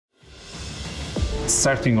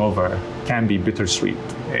Starting over can be bittersweet.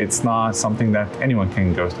 It's not something that anyone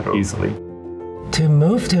can go through easily. To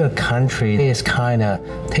move to a country is kind of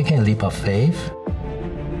taking a leap of faith.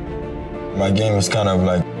 My game is kind of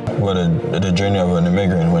like the journey of an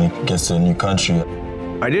immigrant when he gets to a new country.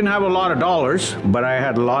 I didn't have a lot of dollars, but I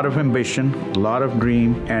had a lot of ambition, a lot of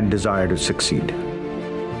dream, and desire to succeed.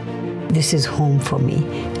 This is home for me.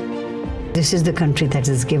 This is the country that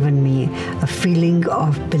has given me a feeling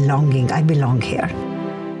of belonging. I belong here.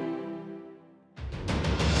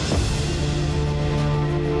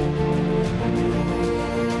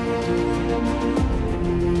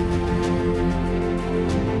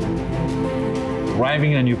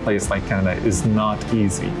 Arriving in a new place like Canada is not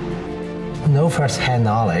easy. No first-hand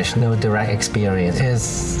knowledge, no direct experience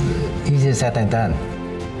is easier said than done.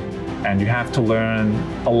 And you have to learn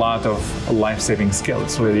a lot of life-saving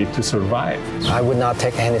skills really to survive. I would not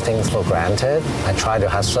take anything for granted. I try to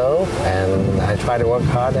hustle and I try to work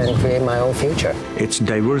hard and create my own future. It's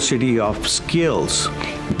diversity of skills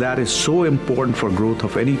that is so important for growth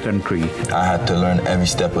of any country. I had to learn every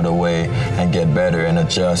step of the way and get better and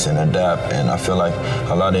adjust and adapt. And I feel like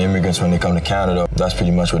a lot of immigrants, when they come to Canada, that's pretty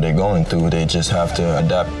much what they're going through. They just have to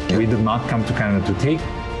adapt. We did not come to Canada to take.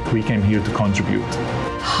 We came here to contribute.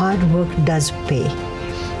 Hard work does pay.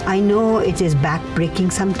 I know it is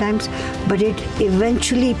backbreaking sometimes, but it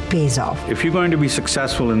eventually pays off. If you're going to be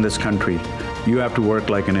successful in this country, you have to work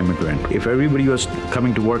like an immigrant. If everybody was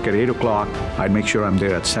coming to work at 8 o'clock, I'd make sure I'm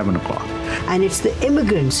there at 7 o'clock. And it's the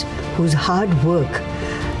immigrants whose hard work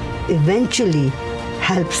eventually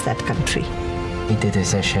helps that country. The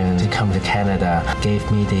decision to come to Canada gave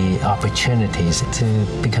me the opportunities to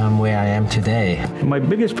become where I am today. My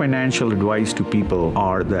biggest financial advice to people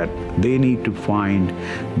are that they need to find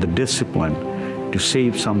the discipline to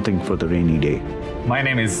save something for the rainy day. My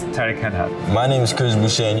name is Tariq Henhat. My name is Chris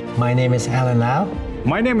Boucher. My name is Alan Lau.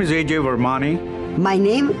 My name is AJ Vermani. My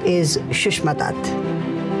name is Shushma Dutt.